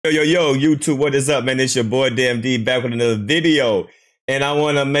Yo, YouTube, what is up, man? It's your boy DMD back with another video. And I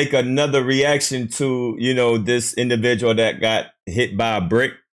want to make another reaction to, this individual that got hit by a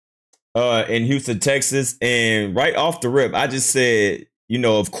brick in Houston, Texas. And right off the rip, I just said,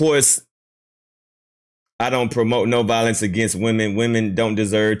 of course, I don't promote no violence against women. Women don't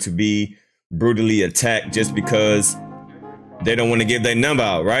deserve to be brutally attacked just because they don't want to give their number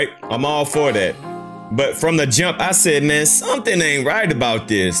out, right? I'm all for that. But from the jump, I said, man, something ain't right about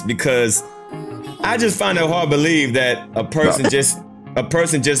this, because I just find it hard to believe that a person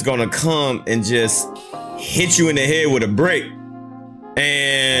just gonna come and just hit you in the head with a brick,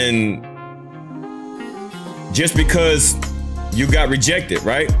 and just because you got rejected,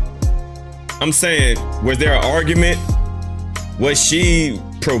 right? I'm saying, was there an argument? Was she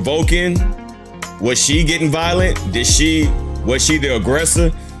provoking? Was she getting violent? Was she the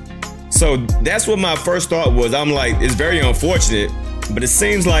aggressor? So that's what my first thought was. I'm like, it's very unfortunate, but it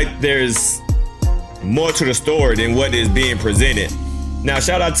seems like there's more to the story than what is being presented. Now,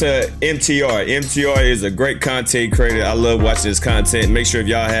 shout out to MTR. MTR is a great content creator. I love watching his content. Make sure if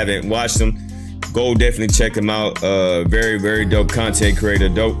y'all haven't watched him, go definitely check him out. Very, very dope content creator.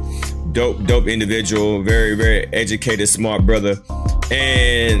 Dope individual. Very, very educated, smart brother.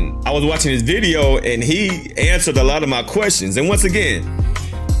 And I was watching his video and he answered a lot of my questions. And once again,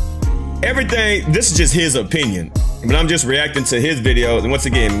 this is just his opinion, but I'm just reacting to his video. And once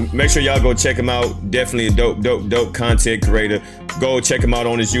again, make sure y'all go check him out. Definitely a dope content creator. Go check him out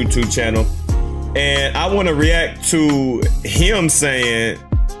on his YouTube channel. And I want to react to him saying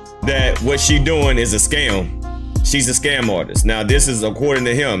that what she doing is a scam. She's a scam artist. Now, this is according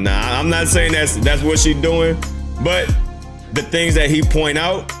to him. Now, I'm not saying that's what she's doing, but the things that he point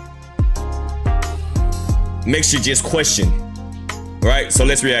out makes you just question. Right, so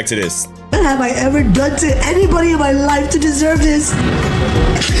let's react to this. What have I ever done to anybody in my life to deserve this?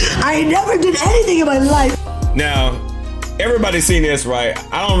 I never did anything in my life. Now, everybody's seen this, right?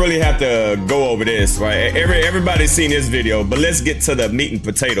 I don't really have to go over this, right? Everybody's seen this video, but let's get to the meat and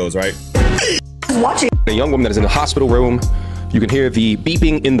potatoes, right? Watching a young woman that is in the hospital room. You can hear the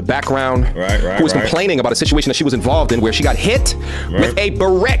beeping in the background. Who is complaining about a situation that she was involved in where she got hit with a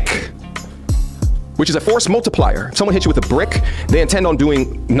brick, which is a force multiplier. If someone hits you with a brick, they intend on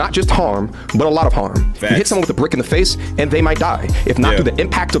doing not just harm, but a lot of harm. Facts. You hit someone with a brick in the face, and they might die. If not through the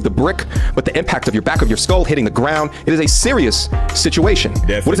impact of the brick, but the impact of your back of your skull hitting the ground. It is a serious situation.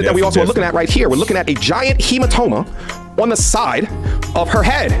 What is it that we also are looking at right here? We're looking at a giant hematoma on the side of her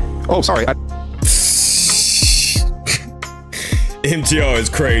head. Oh, sorry. MTR is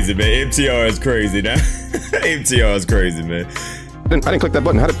crazy, man. MTR is crazy now. MTR is crazy, man. I didn't click that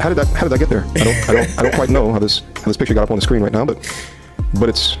button. How did that get there? I don't quite know how this picture got up on the screen right now, but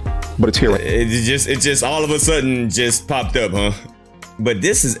it's here. Right? It just all of a sudden just popped up, huh? But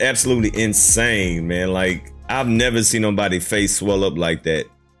this is absolutely insane, man. Like, I've never seen nobody face swell up like that.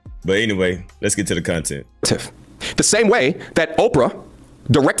 But anyway, let's get to the content. The same way that Oprah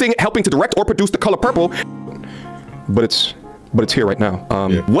helping to direct or produce The Color Purple, but it's here right now.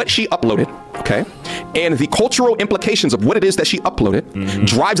 What she uploaded, okay, and the cultural implications of what it is that she uploaded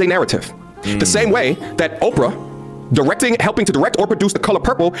drives a narrative. The same way that Oprah helping to direct or produce The Color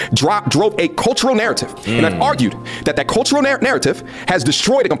Purple drove a cultural narrative. And I've argued that cultural narrative has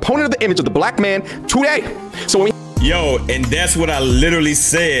destroyed a component of the image of the black man today. So when and that's what I literally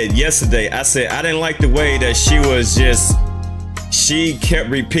said yesterday. I said I didn't like the way that she kept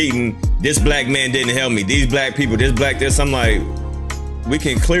repeating, this black man didn't help me, these black people, this. I'm like, we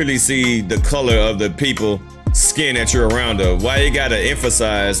can clearly see the color of the people skin that you're around of. Why you gotta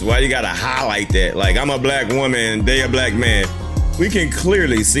emphasize, why you gotta highlight that? Like, I'm a black woman, they a black man. We can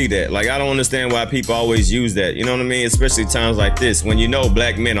clearly see that. Like, I don't understand why people always use that. You know what I mean? Especially times like this, when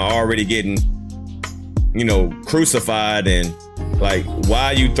black men are already getting, crucified, and like, why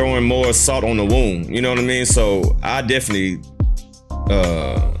are you throwing more salt on the wound? You know what I mean? So I definitely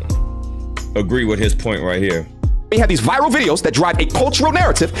agree with his point right here. We have these viral videos that drive a cultural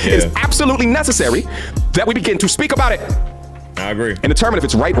narrative. It is absolutely necessary that we begin to speak about it. I agree. And determine if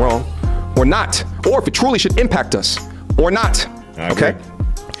it's right, wrong, or not, or if it truly should impact us or not. Okay?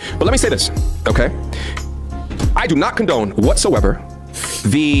 But let me say this, okay? I do not condone whatsoever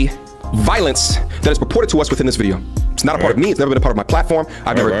the violence that is purported to us within this video. It's not a part of me. It's never been a part of my platform.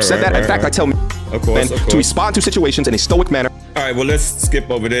 I've never said that. In fact, I tell men to respond to situations in a stoic manner. All right, well, let's skip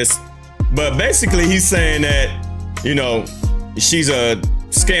over this. But basically, he's saying that, she's a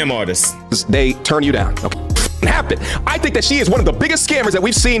scam artist. They turn you down. Okay. Happen. I think that she is one of the biggest scammers that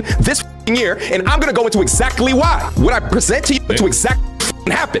we've seen this year, and I'm going to go into exactly why. What I present to you to exact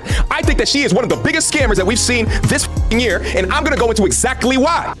happen. I think that she is one of the biggest scammers that we've seen this year, and I'm gonna go into exactly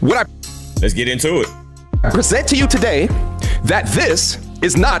why. Let's get into it. Present to you today that this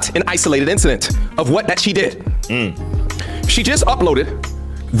is not an isolated incident of what that she did. She just uploaded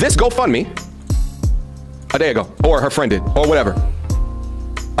this GoFundMe a day ago, or her friend did, or whatever,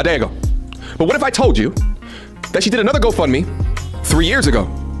 a day ago. But what if I told you that she did another GoFundMe 3 years ago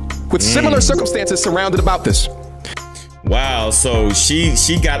with similar circumstances surrounded about this? Wow, so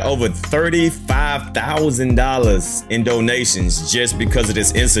she got over $35,000 in donations just because of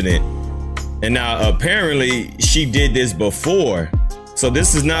this incident. And now apparently she did this before. So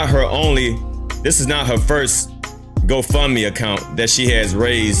this is not her first GoFundMe account that she has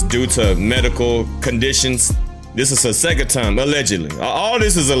raised due to medical conditions. This is her second time, allegedly. All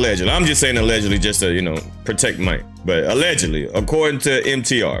this is alleged. I'm just saying allegedly just to, protect Mike. But allegedly, according to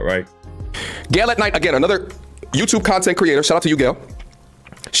MTR, right? Gail at Night, again, another YouTube content creator. Shout out to you, Gail.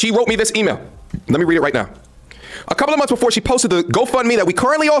 She wrote me this email. Let me read it right now. A couple of months before she posted the GoFundMe that we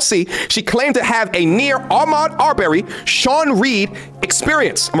currently all see, she claimed to have a near Ahmaud Arbery, Sean Reed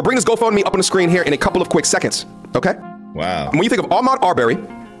experience. I'm gonna bring this GoFundMe up on the screen here in a couple of quick seconds, okay? Wow. And when you think of Ahmaud Arbery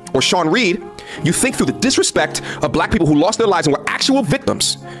or Sean Reed, you think through the disrespect of black people who lost their lives and were actual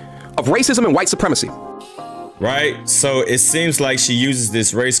victims of racism and white supremacy. Right, so it seems like she uses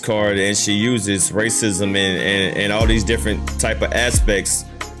this race card and she uses racism and all these different type of aspects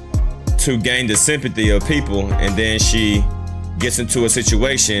to gain the sympathy of people, and then she gets into a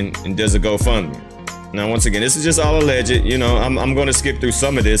situation and does a GoFundMe. Now, once again, this is just all alleged. I'm going to skip through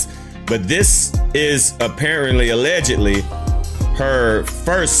some of this, but this is apparently, allegedly, her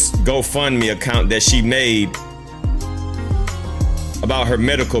first GoFundMe account that she made about her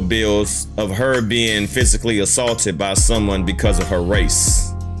medical bills of her being physically assaulted by someone because of her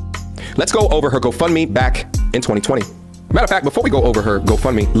race. Let's go over her GoFundMe back in 2020. Matter of fact, before we go over her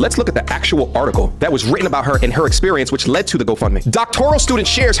GoFundMe, let's look at the actual article that was written about her and her experience, which led to the GoFundMe. Doctoral student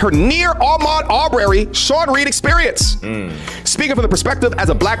shares her near Ahmaud Arbery, Sean Reed experience. Speaking from the perspective as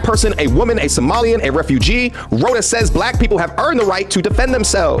a black person, a woman, a Somalian, a refugee, Rhoda says black people have earned the right to defend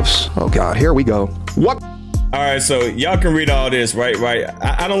themselves. Oh God, here we go. What? All right, so y'all can read all this, right?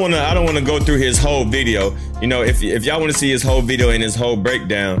 I don't want to go through his whole video. If y'all want to see his whole video and his whole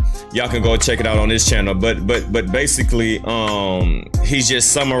breakdown, y'all can go check it out on this channel. But basically, he's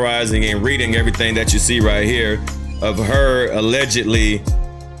just summarizing and reading everything that you see right here of her allegedly,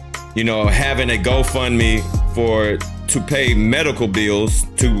 having a GoFundMe to pay medical bills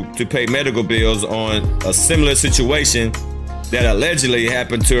to pay medical bills on a similar situation that allegedly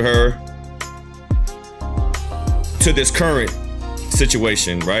happened to her. To this current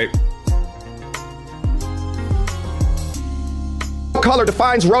situation, right? Color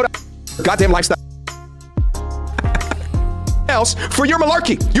defines Rhoda goddamn lifestyle else for your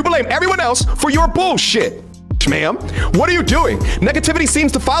malarkey. You blame everyone else for your bullshit. Ma'am, what are you doing? Negativity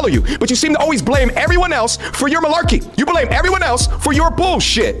seems to follow you, but you seem to always blame everyone else for your malarkey. You blame everyone else for your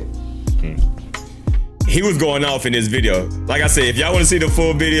bullshit. He was going off in this video. Like I said, if y'all want to see the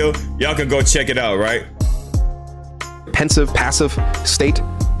full video, y'all can go check it out, right? Pensive, passive state.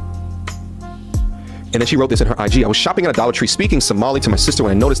 And then she wrote this in her IG. I was shopping at a Dollar Tree speaking Somali to my sister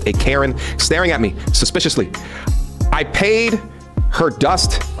when I noticed a Karen staring at me suspiciously. I paid her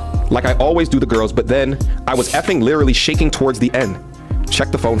dust like I always do the girls, but then I was effing literally shaking towards the end. Check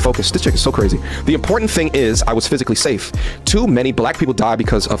the phone, focus. This chick is so crazy. The important thing is I was physically safe. Too many black people die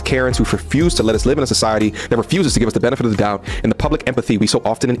because of Karens who refuse to let us live in a society that refuses to give us the benefit of the doubt and the public empathy we so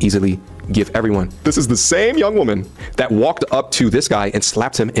often and easily give everyone. This is the same young woman that walked up to this guy and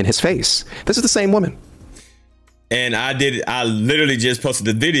slapped him in his face. This is the same woman. And I literally just posted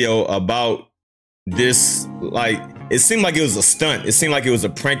the video about this. Like, it seemed like it was a stunt. It seemed like it was a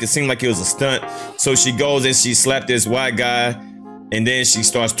prank. It seemed like it was a stunt. So she goes and she slapped this white guy, and then she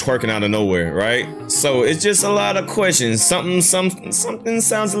starts twerking out of nowhere, right? So it's just a lot of questions. Something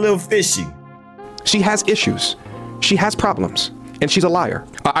sounds a little fishy. She has issues. She has problems. And she's a liar.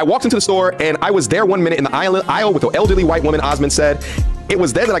 I walked into the store and I was there 1 minute in the aisle with an elderly white woman, Osmond said. It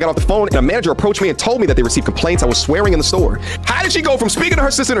was then that I got off the phone and a manager approached me and told me that they received complaints I was swearing in the store. How did she go from speaking to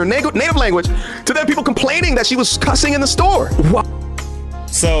her sister in her native language to then people complaining that she was cussing in the store? What?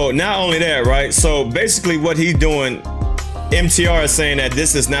 So not only that, right? So basically what he's doing, MTR is saying that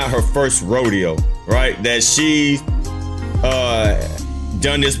this is not her first rodeo, right? That she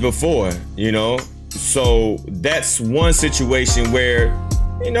done this before, So that's one situation where,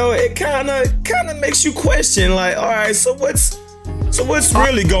 it kind of makes you question, like, all right, so what's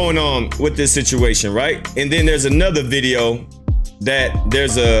really going on with this situation, right? And then there's another video that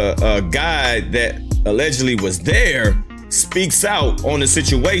there's a guy that allegedly was there speaks out on the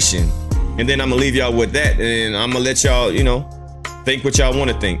situation. And then I'm gonna leave y'all with that, and I'm gonna let y'all, you know, think what y'all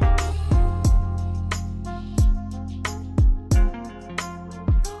want to think.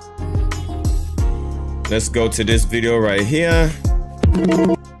 Let's go to this video right here.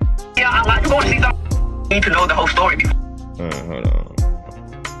 Yeah, I'm like, you're going to see something. You need to know the whole story before. Hold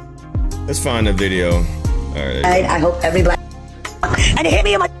on. Let's find the video. All right. I hope everybody. And it hit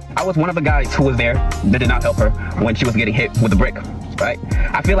me in my. I was one of the guys who was there that did not help her when she was getting hit with a brick, right?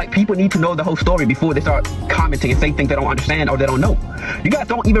 I feel like people need to know the whole story before they start commenting and saying things they don't understand or they don't know. You guys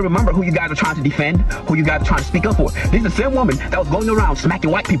don't even remember who you guys are trying to defend, who you guys are trying to speak up for. This is the same woman that was going around smacking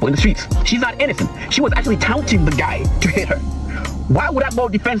white people in the streets. She's not innocent. She was actually taunting the guy to hit her. Why would I go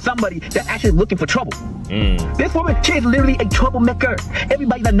defend somebody that's actually looking for trouble? This woman, she is literally a troublemaker.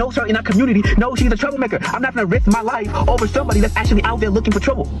 Everybody that knows her in our community knows she's a troublemaker. I'm not gonna risk my life over somebody that's actually out there looking for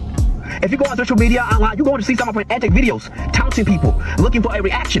trouble. If you go on social media online, you're going to see some of her antic videos, taunting people, looking for a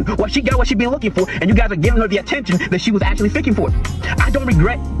reaction. What she got, what she been looking for, and you guys are giving her the attention that she was actually seeking for. I don't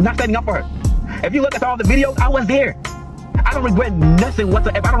regret not standing up for her. If you look at all the videos, I was there. I don't regret nothing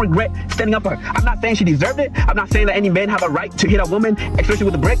whatsoever. I don't regret standing up for her. I'm not saying she deserved it. I'm not saying that any man have a right to hit a woman, especially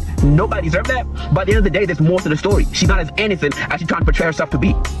with a brick. Nobody deserved that. But at the end of the day, there's more to the story. She's not as innocent as she's trying to portray herself to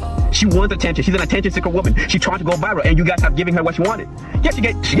be. She wants attention. She's an attention-seeker woman. She's trying to go viral, and you guys have given her what she wanted. Yes,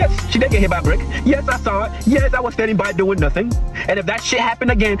 she did get hit by a brick. Yes, I saw it. Yes, I was standing by doing nothing. And if that shit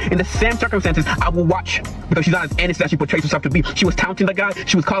happened again in the same circumstances, I will watch, because she's not as innocent as she portrays herself to be. She was taunting the guy.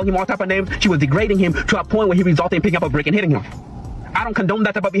 She was calling him all type of names. She was degrading him to a point where he resulted in picking up a brick and hitting him. I don't condone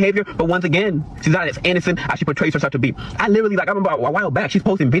that type of behavior, but once again, she's not as innocent as she portrays herself to be. I literally, like, I remember a while back, she's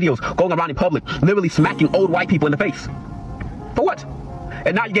posting videos going around in public, literally smacking old white people in the face. For what?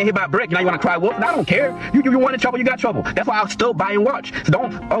 And now you get hit by a brick, now you want to cry wolf? And I don't care. You wanted trouble, you got trouble. That's why I'll still buy and watch. So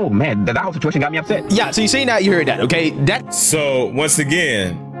don't, oh man, that whole situation got me upset. Yeah, so you see that, you heard that, okay? So once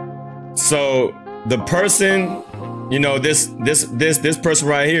again, so the person, you know, this person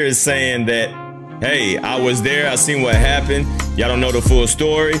right here is saying that, hey, I was there, I seen what happened. Y'all don't know the full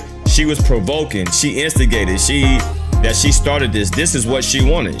story. She was provoking, she instigated, she started this. This is what she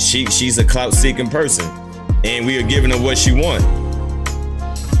wanted. She's a clout-seeking person, and we are giving her what she wanted.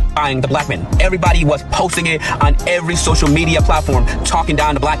 The black men. Everybody was posting it on every social media platform, talking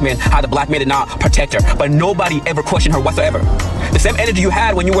down the black man, how the black man did not protect her, but nobody ever questioned her whatsoever. The same energy you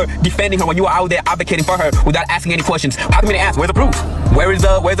had when you were defending her, when you were out there advocating for her without asking any questions. How come you didn't ask? Where's the proof? Where's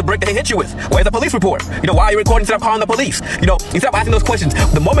the brick that they hit you with? Where's the police report? You know, why are you recording instead of calling the police? You know, instead of asking those questions,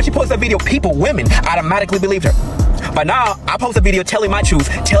 the moment she posted that video, women automatically believed her. But now, I post a video telling my truth,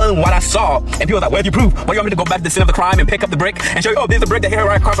 telling what I saw, and people are like, where's your proof? What, you want me to go back to the scene of the crime and pick up the brick and show you, oh, there's a brick that hit her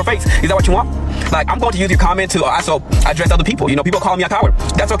right across her face? Is that what you want? Like, I'm going to use your comment to also address other people. You know, people call me a coward.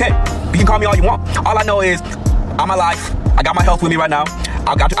 That's okay. You can call me all you want. All I know is, I'm alive. I got my health with me right now.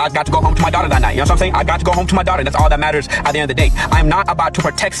 I got to go home to my daughter that night. You know what I'm saying? I got to go home to my daughter. That's all that matters at the end of the day. I'm not about to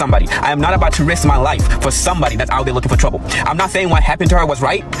protect somebody. I am not about to risk my life for somebody that's out there looking for trouble. I'm not saying what happened to her was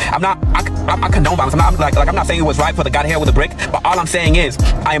right. I condone violence. I'm not saying it was right for the guy to hit her with a brick. But all I'm saying is,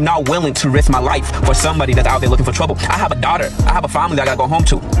 I am not willing to risk my life for somebody that's out there looking for trouble. I have a daughter. I have a family that I gotta go home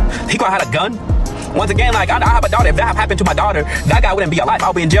to. He could have had a gun. Once again, like, I have a daughter. If that happened to my daughter, that guy wouldn't be alive.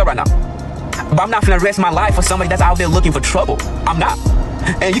 I'll be in jail right now. But I'm not gonna risk my life for somebody that's out there looking for trouble. I'm not.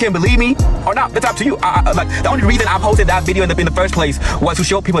 And you can believe me or not, that's up to you. Like, the only reason I posted that video in the first place was to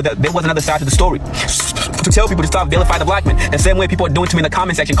show people that there was another side to the story. To tell people to stop vilifying the black man. The same way people are doing to me in the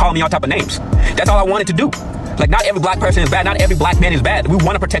comment section, calling me all type of names. That's all I wanted to do. Like, not every black person is bad, not every black man is bad. We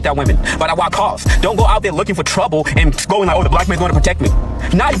want to protect our women, but at what cost? Don't go out there looking for trouble and going like, oh, the black man's going to protect me.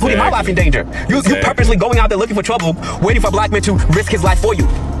 Now you're putting my life in danger. You purposely going out there looking for trouble, waiting for a black man to risk his life for you.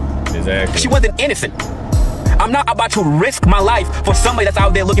 Exactly. She wasn't innocent. I'm not about to risk my life for somebody that's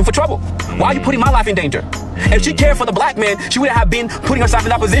out there looking for trouble. Why are you putting my life in danger? If she cared for the black man, she wouldn't have been putting herself in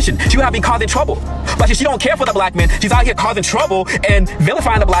that position. She would have been causing trouble. But she don't care for the black man. She's out here causing trouble and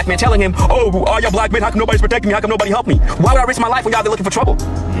vilifying the black man, telling him, oh, all y'all black men, how come nobody's protecting me? How come nobody helped me? Why would I risk my life when y'all out there looking for trouble?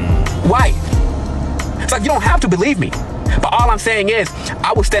 Why? It's like, you don't have to believe me. But all I'm saying is,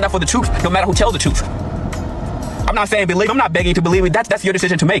 I will stand up for the truth, no matter who tells the truth. I'm not saying believe, I'm not begging you to believe me. That's your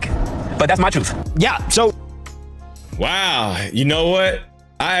decision to make. But that's my truth. Yeah, so. Wow, you know what?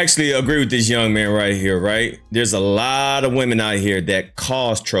 I actually agree with this young man right here, right? There's a lot of women out here that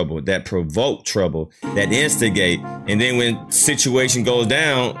cause trouble, that provoke trouble, that instigate. And then when situation goes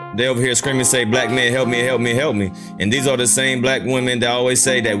down, they over here screaming, say, black man, help me, help me, help me. And these are the same black women that always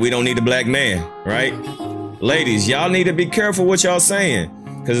say that we don't need a black man, right? Ladies, y'all need to be careful what y'all saying.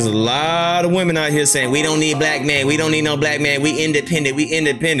 Because there's a lot of women out here saying, we don't need black man, we don't need no black man, we independent, we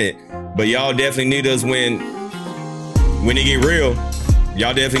independent. But y'all definitely need us when when it get real,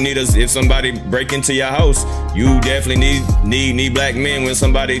 y'all definitely need us. If somebody break into your house, you definitely need black men. When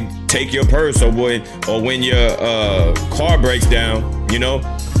somebody take your purse, or when your car breaks down, you know,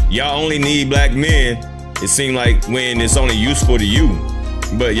 y'all only need black men. It seems like when it's only useful to you.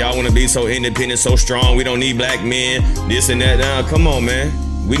 But y'all want to be so independent, so strong. We don't need black men, this and that. Nah, come on, man.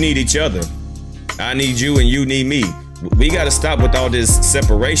 We need each other. I need you and you need me. We got to stop with all this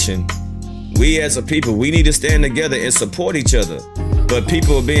separation. We as a people, we need to stand together and support each other. But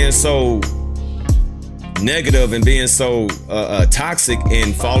people being so negative and being so toxic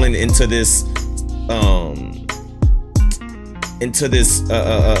and falling into this,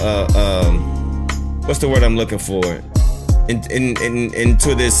 what's the word I'm looking for?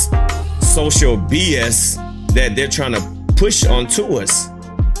 Into this social BS that they're trying to push onto us.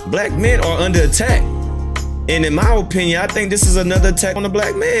 Black men are under attack. And in my opinion, I think this is another attack on the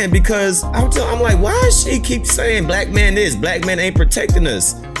black man, because I'm like, why does she keep saying black man this? Black man ain't protecting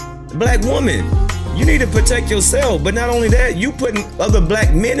us. Black woman, you need to protect yourself. But not only that, you putting other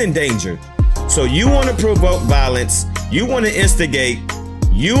black men in danger. So you want to provoke violence. You want to instigate.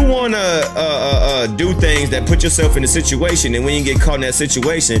 You want to do things that put yourself in a situation, and when you get caught in that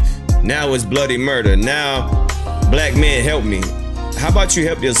situation, now it's bloody murder. Now, black men, help me. How about you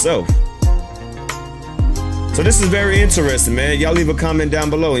help yourself? So this is very interesting, man. Y'all leave a comment down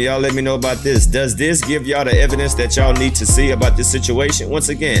below and y'all let me know about this. Does this give y'all the evidence that y'all need to see about this situation? Once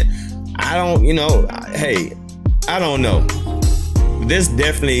again, I don't, you know, hey, I don't know. This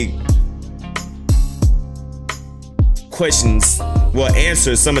definitely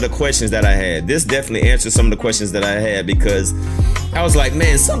answers some of the questions that I had. This definitely answers some of the questions that I had, because I was like,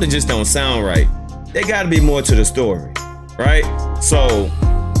 man, something just don't sound right. There got to be more to the story, right? So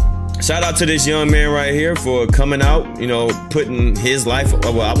shout out to this young man right here for coming out, you know, putting his life,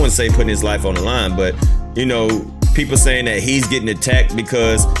 well, I wouldn't say putting his life on the line, but, you know, people saying that he's getting attacked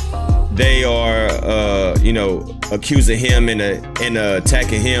because they are, you know, accusing him and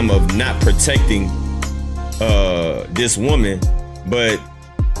attacking him of not protecting this woman. But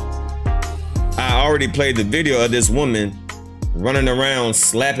I already played the video of this woman running around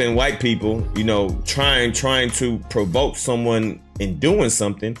slapping white people, you know, trying to provoke someone in doing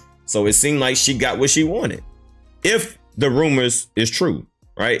something. So it seemed like she got what she wanted. If the rumors is true,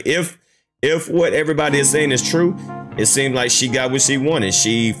 right? If what everybody is saying is true, it seemed like she got what she wanted.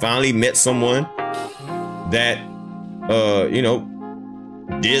 She finally met someone that, you know,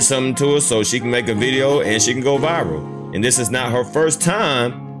 did something to her so she can make a video and she can go viral. And this is not her first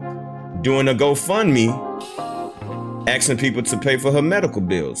time doing a GoFundMe, asking people to pay for her medical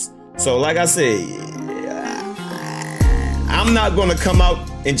bills. So like I said, I'm not gonna come out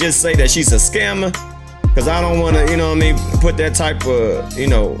and just say that she's a scammer, because I don't want to, you know what I mean, put that type of, you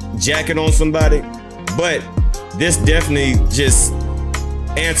know, jacket on somebody. But this definitely just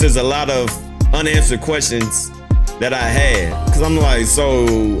answers a lot of unanswered questions that I had. Because I'm like, so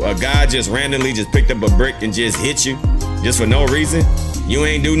a guy just randomly just picked up a brick and just hit you just for no reason? You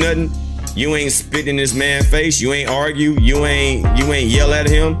ain't do nothing? You ain't spit in this man's face? You ain't argue? You ain't yell at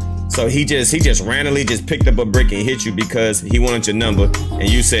him? So he just randomly just picked up a brick and hit you because he wanted your number and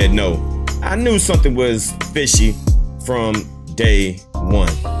you said no. I knew something was fishy from day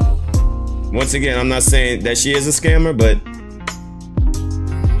one. Once again, I'm not saying that she is a scammer, but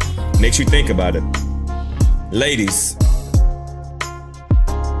makes you think about it. Ladies,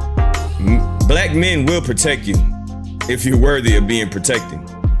 black men will protect you if you're worthy of being protected.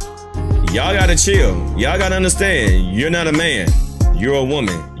 Y'all gotta chill. Y'all gotta understand, you're not a man. You're a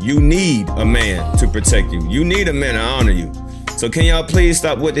woman. You need a man to protect you. You need a man to honor you. So can y'all please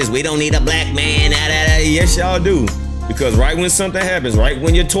stop with this? We don't need a black man. Yes, y'all do. Because right when something happens, right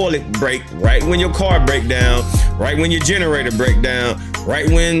when your toilet break, right when your car break down, right when your generator break down, right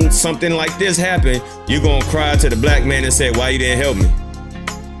when something like this happen, you're gonna cry to the black man and say, why you didn't help me?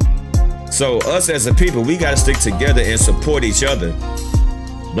 So us as a people, we gotta stick together and support each other.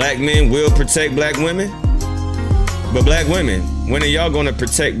 Black men will protect black women, but black women, when are y'all gonna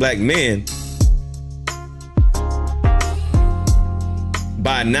protect black men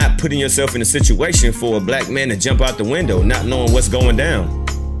by not putting yourself in a situation for a black man to jump out the window, not knowing what's going down?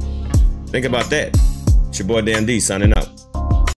 Think about that. It's your boy Dan D signing out.